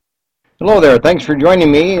Hello there. Thanks for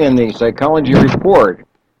joining me in the Psychology Report.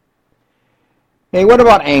 Hey, what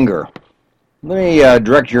about anger? Let me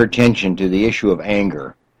direct your attention to the issue of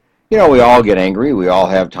anger. You know, we all get angry. We all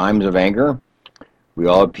have times of anger. We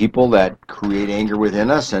all have people that create anger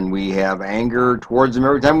within us, and we have anger towards them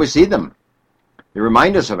every time we see them. They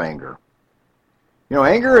remind us of anger. You know,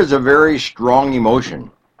 anger is a very strong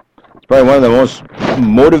emotion. It's probably one of the most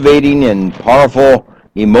motivating and powerful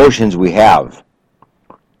emotions we have.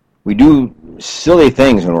 We do silly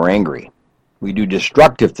things when we're angry. We do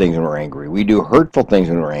destructive things when we're angry. We do hurtful things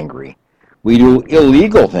when we're angry. We do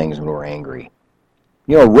illegal things when we're angry.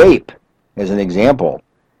 You know, rape, as an example,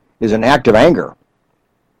 is an act of anger.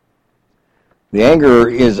 The anger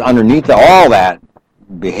is underneath all that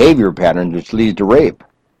behavior patterns which leads to rape.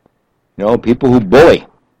 You know, people who bully,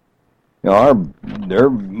 you know,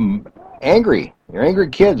 they're angry. They're angry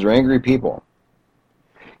kids. They're angry people.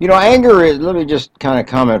 You know, anger is, let me just kind of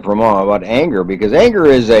comment for a moment about anger, because anger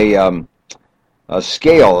is a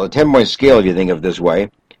scale, a 10-point scale, if you think of it this way,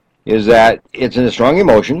 is that it's a strong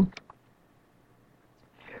emotion.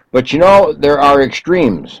 But, you know, there are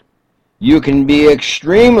extremes. You can be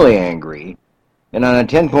extremely angry, and on a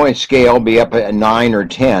 10-point scale, be up at 9 or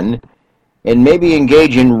 10, and maybe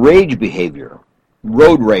engage in rage behavior.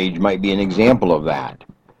 Road rage might be an example of that.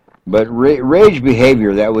 But rage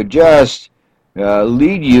behavior that would just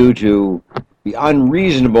lead you to be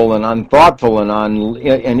unreasonable and unthoughtful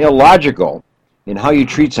and illogical in how you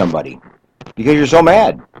treat somebody, because you're so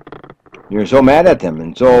mad. You're so mad at them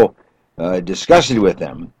and so disgusted with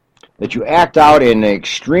them that you act out in an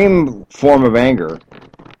extreme form of anger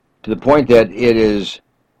to the point that it is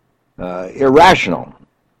irrational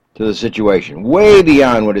to the situation, way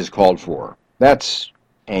beyond what is called for. That's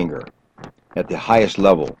anger at the highest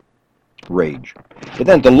level, rage. But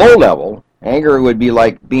then at the low level, anger would be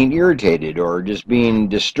like being irritated or just being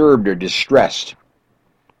disturbed or distressed.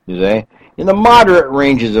 You see? In the moderate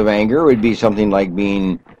ranges of anger, it would be something like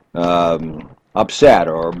being upset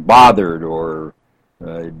or bothered or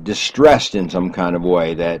distressed in some kind of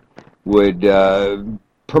way that would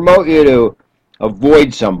promote you to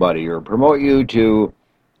avoid somebody or promote you to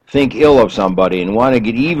think ill of somebody and want to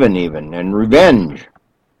get even, and revenge.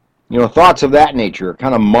 You know, thoughts of that nature are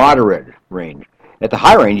kind of moderate range. At the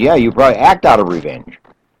high range, yeah, you probably act out of revenge.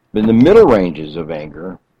 But in the middle ranges of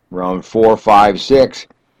anger, around 4, 5, 6,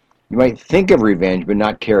 you might think of revenge but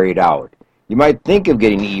not carry it out. You might think of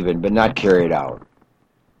getting even but not carry it out.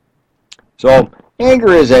 So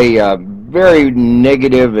anger is a very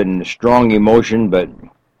negative and strong emotion, but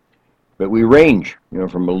we range, you know,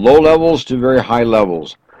 from low levels to very high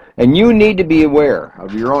levels. And you need to be aware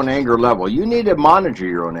of your own anger level. You need to monitor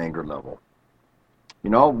your own anger level. You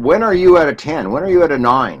know, when are you at a 10? When are you at a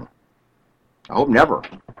 9? I hope never.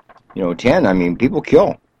 You know, 10, I mean, people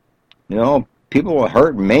kill. You know, people will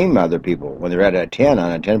hurt and maim other people when they're at a 10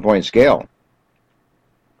 on a 10-point scale.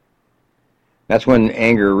 That's when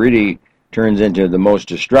anger really turns into the most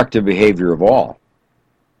destructive behavior of all.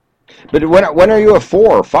 But when are you at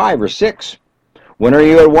 4 or 5 or 6? When are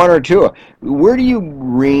you at 1 or 2? Where do you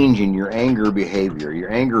range in your anger behavior,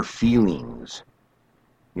 your anger feelings?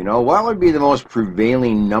 You know, what would be the most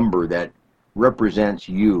prevailing number that represents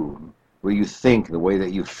you, where you think, the way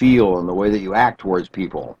that you feel, and the way that you act towards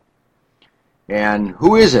people? And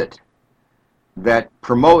who is it that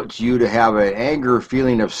promotes you to have an anger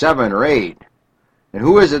feeling of 7 or 8? And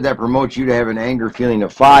who is it that promotes you to have an anger feeling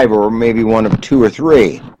of 5 or maybe one of 2 or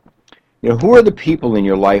 3? You know, who are the people in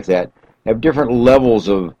your life that have different levels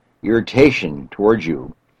of irritation towards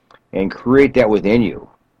you and create that within you?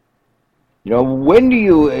 You know, when do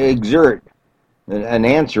you exert an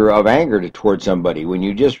answer of anger towards somebody? When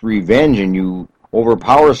you just revenge and you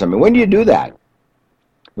overpower somebody? When do you do that?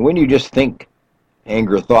 And when do you just think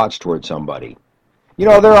anger thoughts towards somebody? You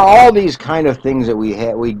know, there are all these kind of things that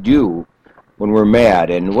we do when we're mad.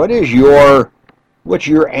 And what's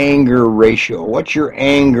your anger ratio? What's your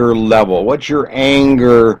anger level? What's your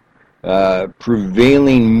anger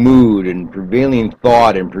prevailing mood and prevailing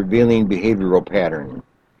thought and prevailing behavioral pattern?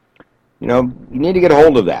 You know, you need to get a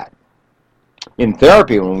hold of that. In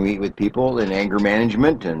therapy, when we meet with people in anger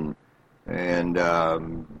management and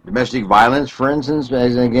domestic violence, for instance,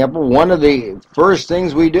 as an example, one of the first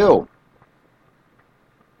things we do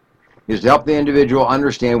is to help the individual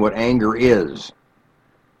understand what anger is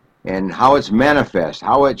and how it's manifest,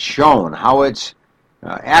 how it's shown, how it's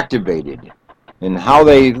activated, and how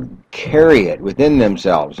they carry it within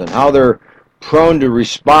themselves, and how they're prone to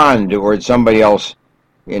respond towards somebody else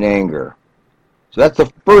in anger. So that's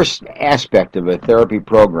the first aspect of a therapy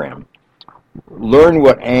program. Learn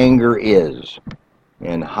what anger is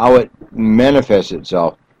and how it manifests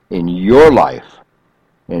itself in your life,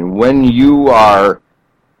 and when you are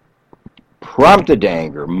prompted to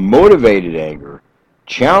anger, motivated to anger,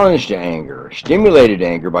 challenged to anger, stimulated to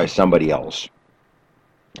anger by somebody else,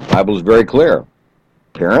 the Bible is very clear.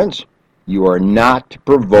 Parents, you are not to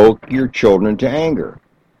provoke your children to anger.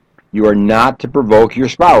 You are not to provoke your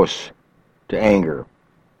spouse to anger.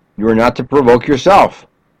 You are not to provoke yourself,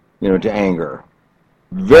 to anger.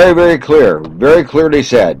 Very, very clear, very clearly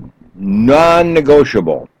said,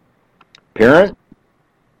 non-negotiable. Parent,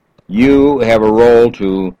 you have a role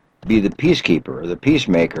to be the peacekeeper, the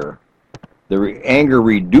peacemaker, the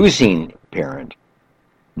anger-reducing parent,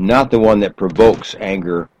 not the one that provokes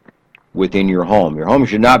anger within your home. Your home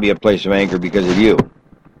should not be a place of anger because of you.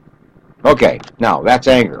 Okay, now that's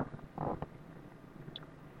anger.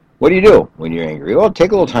 What do you do when you're angry? Well,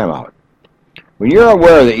 take a little time out. When you're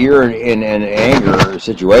aware that you're in an anger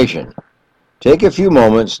situation, take a few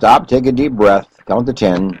moments, stop, take a deep breath, count to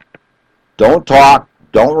 10. Don't talk,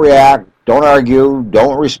 don't react, don't argue,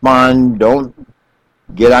 don't respond, don't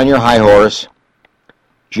get on your high horse.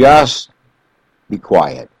 Just be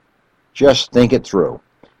quiet. Just think it through.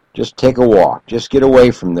 Just take a walk. Just get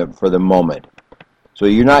away from for the moment. So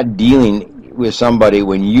you're not dealing with somebody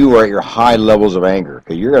when you are at your high levels of anger,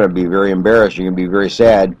 because you're going to be very embarrassed. You're going to be very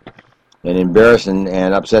sad and embarrassed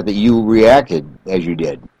and upset that you reacted as you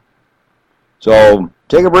did. So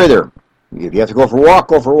take a breather. If you have to go for a walk,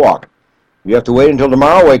 go for a walk. If you have to wait until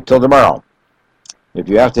tomorrow, wait till tomorrow. If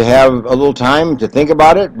you have to have a little time to think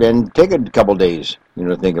about it, then take a couple days,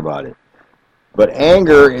 to think about it. But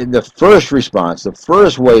anger, the first response, the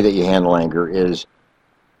first way that you handle anger is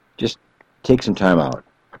just take some time out.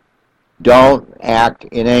 Don't act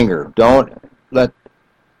in anger. Don't let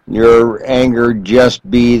your anger just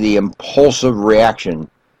be the impulsive reaction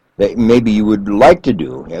that maybe you would like to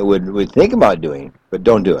do, would think about doing, but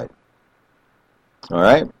don't do it. All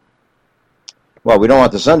right? Well, we don't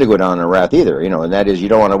want the sun to go down in wrath either, and that is you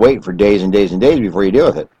don't want to wait for days and days and days before you deal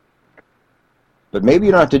with it. But maybe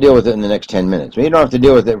you don't have to deal with it in the next 10 minutes. Maybe you don't have to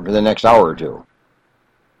deal with it for the next hour or two.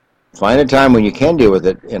 Find a time when you can deal with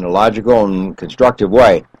it in a logical and constructive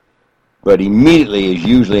way, but immediately is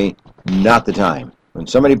usually not the time. When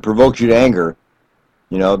somebody provokes you to anger,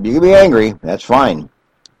 you can be angry, that's fine,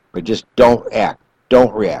 but just don't act,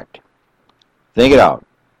 don't react. Think it out,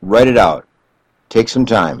 write it out, take some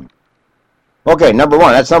time. Okay, number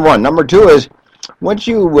one, that's number one. Number two is, once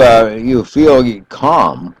you feel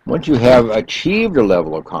calm, once you have achieved a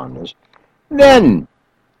level of calmness, then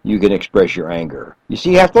you can express your anger. You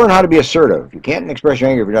see, you have to learn how to be assertive. You can't express your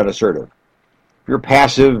anger if you're not assertive. If you're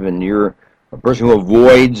passive and you're a person who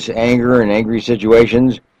avoids anger and angry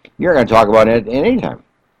situations, you're going to talk about it at any time.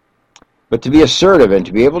 But to be assertive and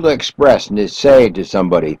to be able to express and to say to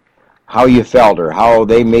somebody how you felt or how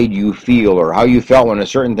they made you feel or how you felt when a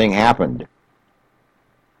certain thing happened.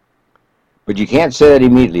 But you can't say that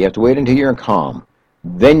immediately. You have to wait until you're calm.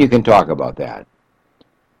 Then you can talk about that.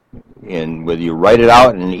 And whether you write it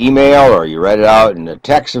out in an email or you write it out in a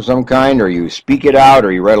text of some kind or you speak it out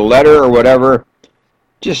or you write a letter or whatever,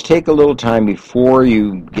 just take a little time before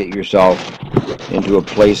you get yourself into a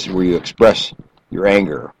place where you express your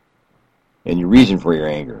anger and your reason for your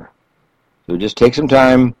anger. So just take some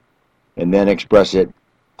time and then express it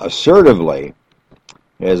assertively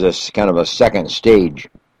as a kind of a second stage,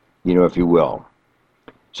 if you will.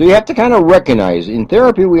 So you have to kind of recognize. In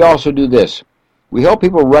therapy, we also do this. We help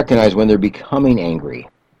people recognize when they're becoming angry.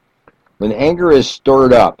 When anger is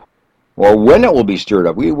stirred up, or when it will be stirred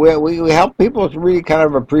up. We help people to really kind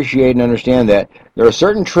of appreciate and understand that there are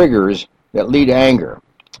certain triggers that lead to anger.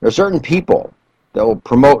 There are certain people that will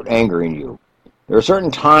promote anger in you. There are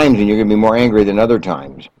certain times when you're going to be more angry than other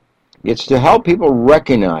times. It's to help people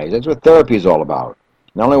recognize. That's what therapy is all about.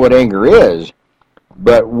 Not only what anger is,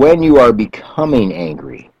 but when you are becoming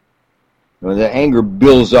angry. When the anger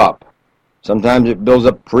builds up. Sometimes it builds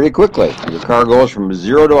up pretty quickly. Your car goes from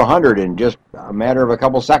 0 to 100 in just a matter of a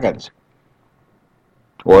couple seconds.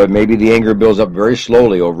 Or maybe the anger builds up very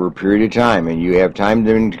slowly over a period of time and you have time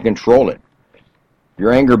to control it. If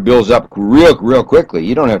your anger builds up real quickly,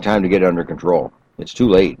 you don't have time to get it under control. It's too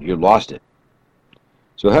late. You've lost it.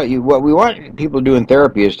 So what we want people to do in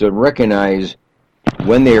therapy is to recognize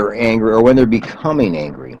when they're angry or when they're becoming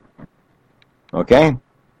angry. Okay?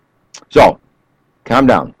 So, calm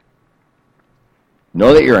down.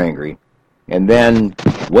 Know that you're angry. And then,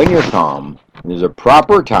 when you're calm, there's a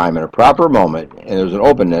proper time and a proper moment, and there's an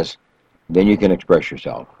openness, then you can express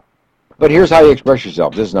yourself. But here's how you express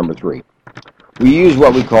yourself. This is number 3. We use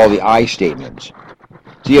what we call the I statements.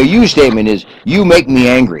 See, a you statement is, you make me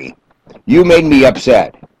angry. You made me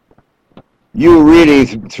upset. You really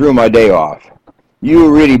threw my day off.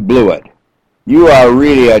 You really blew it. You are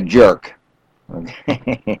really a jerk.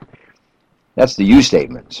 Okay. That's the you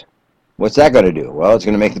statements. What's that going to do? Well, it's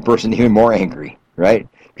going to make the person even more angry, right?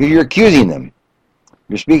 Because you're accusing them.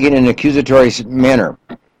 You're speaking in an accusatory manner.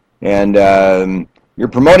 And you're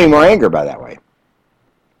promoting more anger by that way.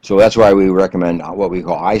 So that's why we recommend what we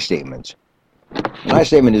call I statements. An I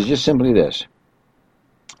statement is just simply this.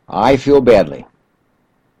 I feel badly.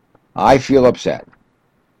 I feel upset.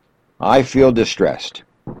 I feel distressed.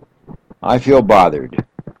 I feel bothered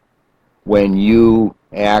when you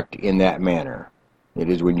act in that manner. It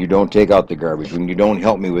is when you don't take out the garbage, when you don't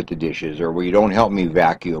help me with the dishes, or when you don't help me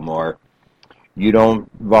vacuum, or you don't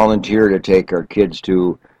volunteer to take our kids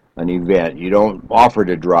to an event, you don't offer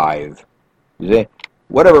to drive, you see?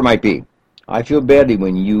 Whatever it might be. I feel badly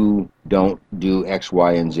when you don't do X,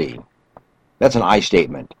 Y, and Z. That's an I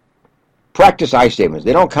statement. Practice I statements.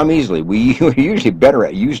 They don't come easily. We're usually better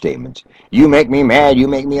at you statements. You make me mad, you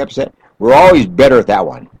make me upset. We're always better at that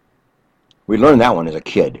one. We learned that one as a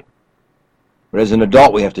kid. But as an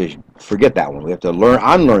adult, we have to forget that one. We have to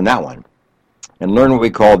unlearn that one and learn what we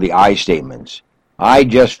call the I statements. I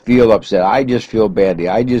just feel upset. I just feel badly.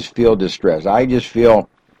 I just feel distressed. I just feel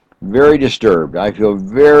very disturbed. I feel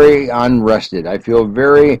very unrested. I feel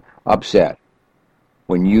very upset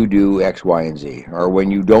when you do X, Y, and Z, or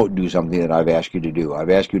when you don't do something that I've asked you to do. I've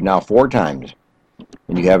asked you now 4 times,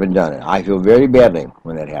 and you haven't done it. I feel very badly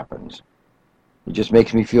when that happens. It just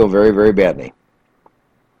makes me feel very, very badly.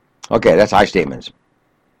 Okay, that's I statements.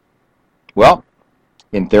 Well,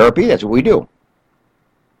 in therapy, that's what we do.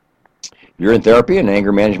 If you're in therapy, an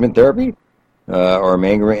anger management therapy, or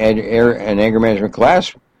an anger management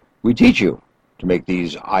class, we teach you to make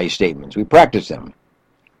these I statements. We practice them.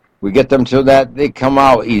 We get them so that they come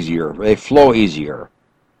out easier, they flow easier,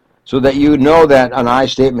 so that you know that an I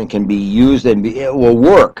statement can be used and it will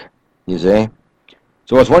work, you see.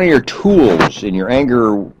 So it's one of your tools in your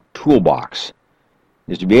anger toolbox,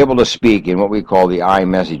 is to be able to speak in what we call the I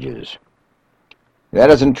messages. That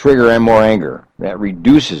doesn't trigger any more anger. That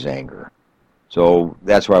reduces anger. So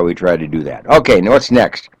that's why we try to do that. Okay, now what's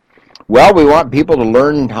next? Well, we want people to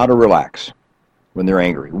learn how to relax when they're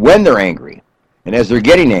angry. When they're angry, and as they're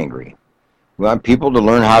getting angry, we want people to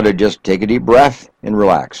learn how to just take a deep breath and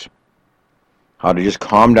relax. How to just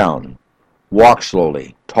calm down. Walk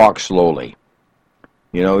slowly. Talk slowly.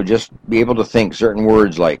 You know, just be able to think certain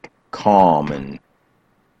words like calm and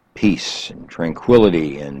peace and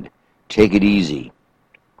tranquility and take it easy.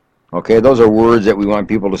 Okay, those are words that we want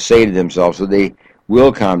people to say to themselves so they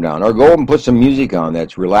will calm down. Or go and put some music on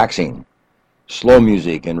that's relaxing. Slow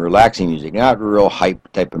music and relaxing music. Not real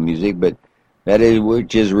hype type of music, but that is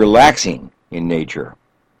which is relaxing in nature.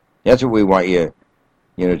 That's what we want you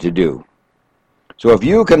to do. So if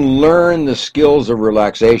you can learn the skills of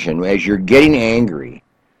relaxation as you're getting angry,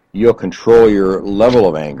 you'll control your level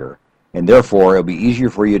of anger, and therefore it'll be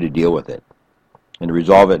easier for you to deal with it and to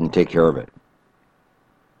resolve it and take care of it.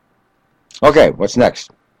 Okay, what's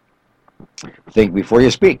next? Think before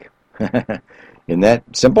you speak. Isn't that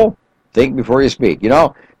simple? Think before you speak. You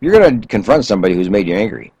know, if you're going to confront somebody who's made you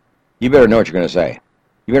angry, you better know what you're going to say.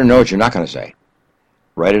 You better know what you're not going to say.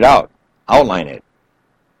 Write it out. Outline it.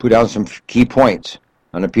 Put down some key points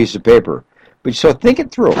on a piece of paper. But so think it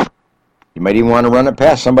through. You might even want to run it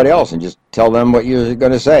past somebody else and just tell them what you're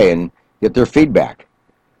going to say and get their feedback.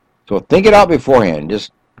 So think it out beforehand.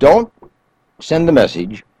 Just don't send the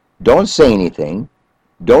message. Don't say anything.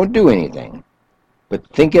 Don't do anything. But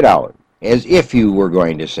think it out as if you were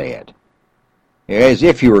going to say it. As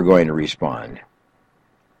if you were going to respond.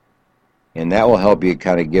 And that will help you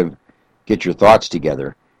kind of get your thoughts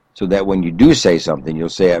together so that when you do say something, you'll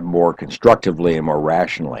say it more constructively and more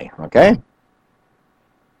rationally. Okay?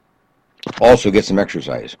 Also get some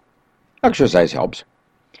exercise. Exercise helps.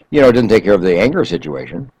 You know, it doesn't take care of the anger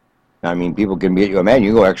situation. I mean, people can get you mad,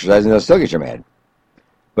 you go exercise and they'll still get you mad.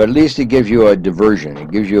 But at least it gives you a diversion.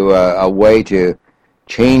 It gives you a way to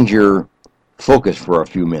change your focus for a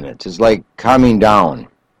few minutes. It's like calming down.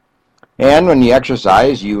 And when you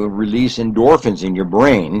exercise, you release endorphins in your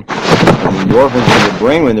brain. And the endorphins in your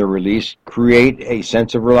brain, when they're released, create a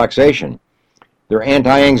sense of relaxation. They're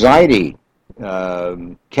anti-anxiety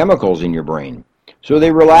chemicals in your brain. So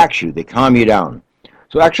they relax you. They calm you down.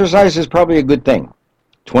 So exercise is probably a good thing.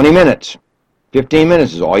 20 minutes, 15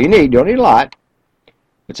 minutes is all you need. You don't need a lot.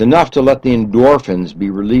 It's enough to let the endorphins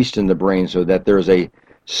be released in the brain so that there's a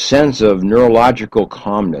sense of neurological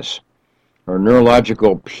calmness or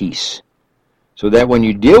neurological peace. So that when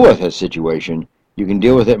you deal with a situation, you can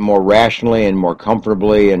deal with it more rationally and more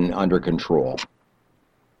comfortably and under control.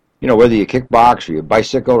 whether you kickbox or you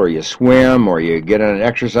bicycle or you swim or you get on an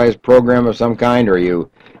exercise program of some kind or you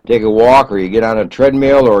take a walk or you get on a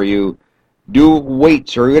treadmill or you do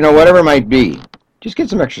weights or, whatever it might be. Just get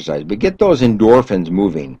some exercise, but get those endorphins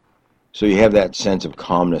moving so you have that sense of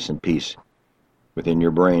calmness and peace within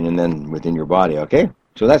your brain and then within your body, okay?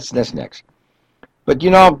 So that's next. But,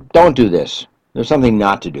 don't do this. There's something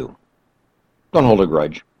not to do. Don't hold a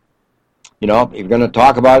grudge. If you're going to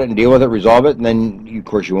talk about it and deal with it, resolve it, and then, of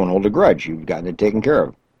course, you won't hold a grudge. You've gotten it taken care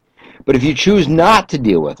of. But if you choose not to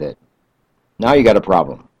deal with it, now you got a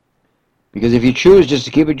problem. Because if you choose just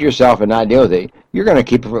to keep it to yourself and not deal with it, you're going to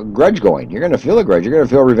keep a grudge going. You're going to feel a grudge. You're going to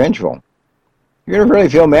feel revengeful. You're going to really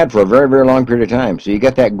feel mad for a very, very long period of time. So you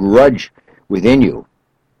get that grudge within you.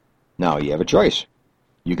 Now you have a choice.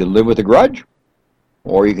 You can live with a grudge,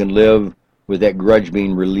 or you can live with that grudge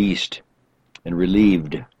being released and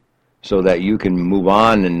relieved so that you can move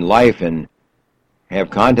on in life and have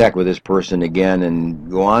contact with this person again and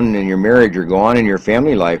go on in your marriage or go on in your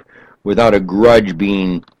family life without a grudge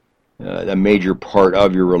being a major part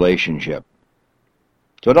of your relationship.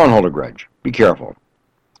 So don't hold a grudge. Be careful.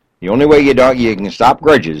 The only way you can stop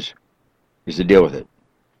grudges is to deal with it.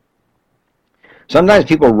 Sometimes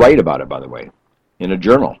people write about it, by the way, in a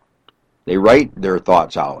journal. They write their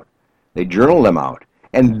thoughts out. They journal them out.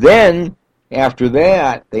 And then, after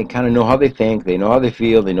that, they kind of know how they think, they know how they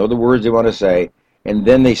feel, they know the words they want to say, and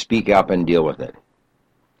then they speak up and deal with it.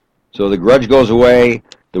 So the grudge goes away,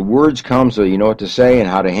 the words come so you know what to say and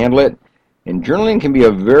how to handle it, and journaling can be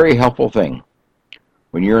a very helpful thing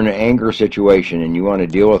when you're in an anger situation and you want to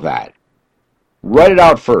deal with that. Write it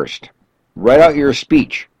out first. Write out your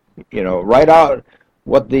speech. Write out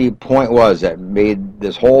what the point was that made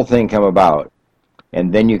this whole thing come about,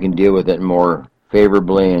 and then you can deal with it more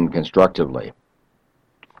favorably and constructively.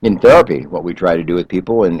 In therapy, what we try to do with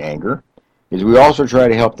people in anger is we also try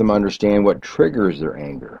to help them understand what triggers their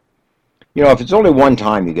anger. If it's only one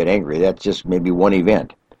time you get angry, that's just maybe one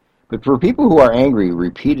event. But for people who are angry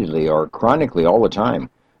repeatedly or chronically all the time,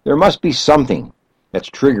 there must be something that's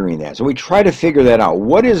triggering that. So we try to figure that out.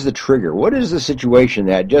 What is the trigger? What is the situation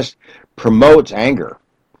that just promotes anger,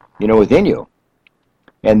 within you?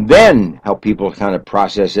 And then help people kind of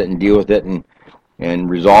process it and deal with it and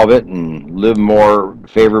resolve it and live more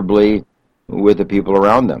favorably with the people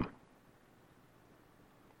around them.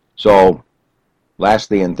 So,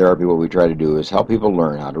 lastly, in therapy, what we try to do is help people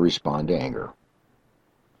learn how to respond to anger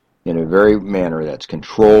in a very manner that's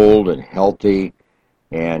controlled and healthy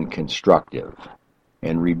and constructive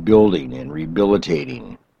and rebuilding and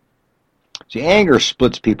rehabilitating. See, anger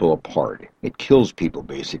splits people apart. It kills people,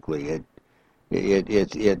 basically.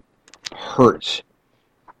 It hurts.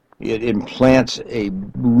 It implants a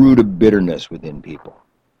root of bitterness within people.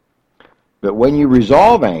 But when you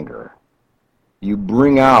resolve anger, you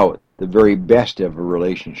bring out the very best of a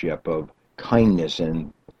relationship of kindness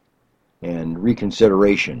and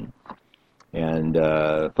reconsideration and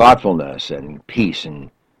thoughtfulness and peace and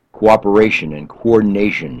cooperation and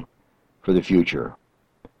coordination for the future.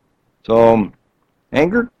 So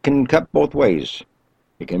anger can cut both ways.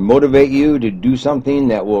 It can motivate you to do something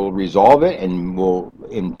that will resolve it and will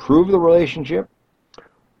improve the relationship,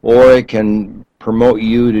 or it can promote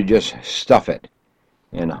you to just stuff it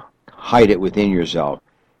and hide it within yourself,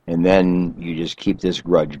 and then you just keep this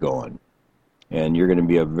grudge going. And you're going to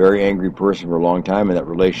be a very angry person for a long time, and that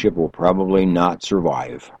relationship will probably not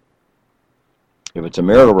survive. If it's a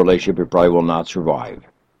marital relationship, it probably will not survive.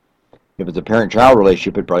 If it's a parent-child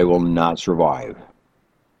relationship, it probably will not survive.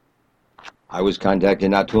 I was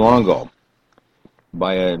contacted not too long ago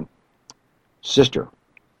by a sister,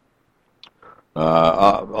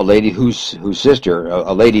 a lady whose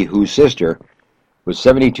sister was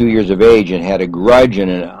 72 years of age and had a grudge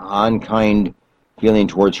and an unkind feeling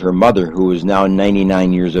towards her mother, who is now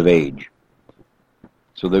 99 years of age.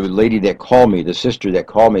 So the lady that called me, the sister that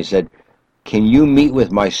called me, said, "Can you meet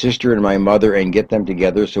with my sister and my mother and get them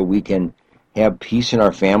together so we can have peace in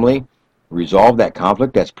our family, resolve that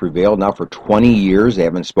conflict that's prevailed now for 20 years. They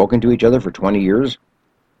haven't spoken to each other for 20 years.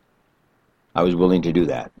 I was willing to do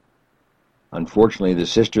that. Unfortunately, the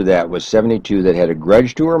sister that was 72 that had a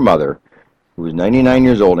grudge to her mother, who was 99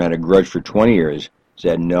 years old and had a grudge for 20 years,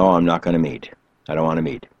 said, "No, I'm not going to meet. I don't want to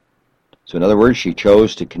meet." So in other words, she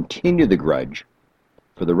chose to continue the grudge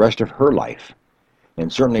for the rest of her life,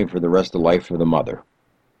 and certainly for the rest of the life of the mother.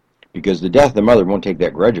 Because the death of the mother won't take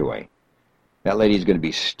that grudge away. That lady is going to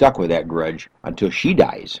be stuck with that grudge until she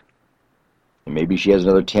dies. And maybe she has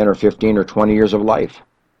another 10 or 15 or 20 years of life.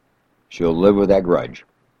 She'll live with that grudge,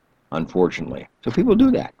 unfortunately. So people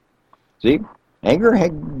do that. See, anger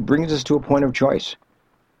brings us to a point of choice.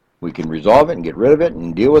 We can resolve it and get rid of it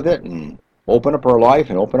and deal with it and open up our life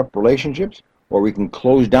and open up relationships, or we can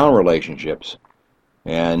close down relationships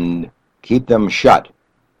and keep them shut,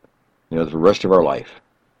 for the rest of our life.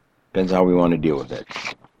 Depends how we want to deal with it.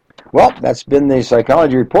 Well, that's been the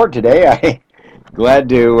Psychology Report today. I'm glad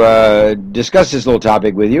to discuss this little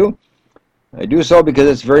topic with you. I do so because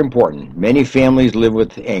it's very important. Many families live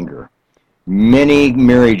with anger. Many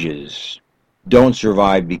marriages don't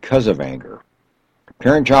survive because of anger.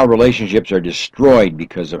 Parent-child relationships are destroyed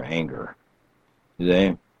because of anger.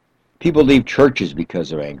 People leave churches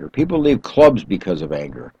because of anger. People leave clubs because of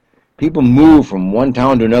anger. People move from one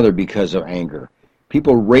town to another because of anger.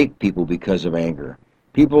 People rape people because of anger.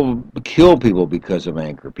 People kill people because of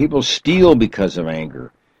anger. People steal because of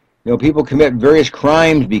anger. People commit various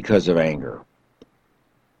crimes because of anger.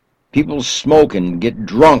 People smoke and get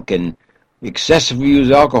drunk and excessively use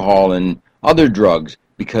alcohol and other drugs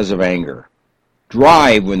because of anger.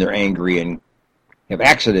 Drive when they're angry and have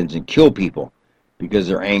accidents and kill people because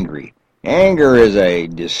they're angry. Anger is a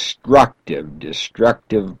destructive,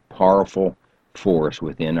 powerful force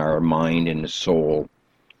within our mind and soul,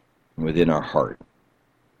 within our heart.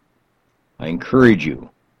 I encourage you,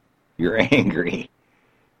 if you're angry,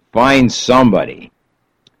 find somebody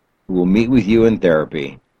who will meet with you in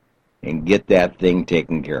therapy and get that thing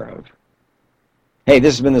taken care of. Hey,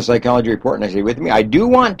 this has been the Psychology Report, and I say with me, I do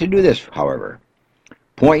want to do this, however.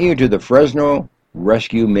 Point you to the Fresno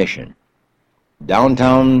Rescue Mission,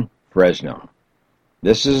 downtown Fresno.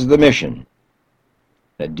 This is the mission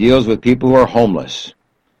that deals with people who are homeless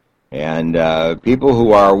and people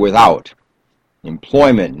who are without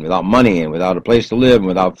employment and without money and without a place to live and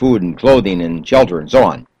without food and clothing and shelter and so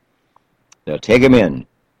on. They'll take them in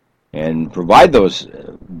and provide those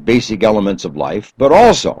basic elements of life, but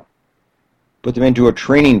also put them into a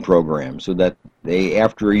training program so that they,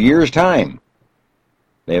 after a year's time,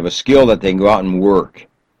 they have a skill that they can go out and work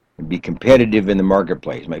and be competitive in the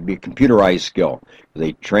marketplace. It might be a computerized skill.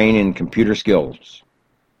 They train in computer skills.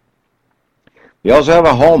 They also have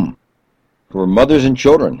a home for mothers and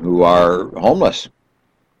children who are homeless.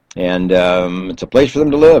 And it's a place for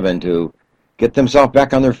them to live and to get themselves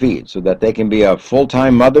back on their feet so that they can be a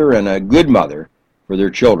full-time mother and a good mother for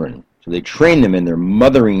their children. So they train them in their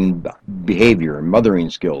mothering behavior and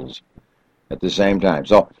mothering skills at the same time.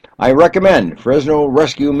 So I recommend Fresno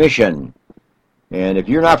Rescue Mission. And if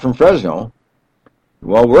you're not from Fresno,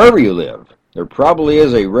 well, wherever you live, there probably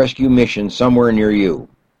is a rescue mission somewhere near you.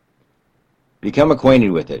 Become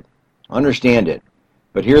acquainted with it. Understand it.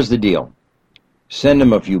 But here's the deal. Send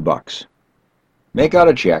them a few bucks. Make out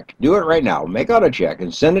a check. Do it right now. Make out a check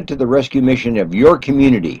and send it to the rescue mission of your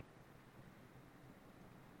community.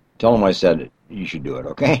 Tell them I said it. You should do it,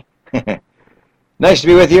 okay? Nice to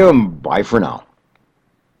be with you, and bye for now.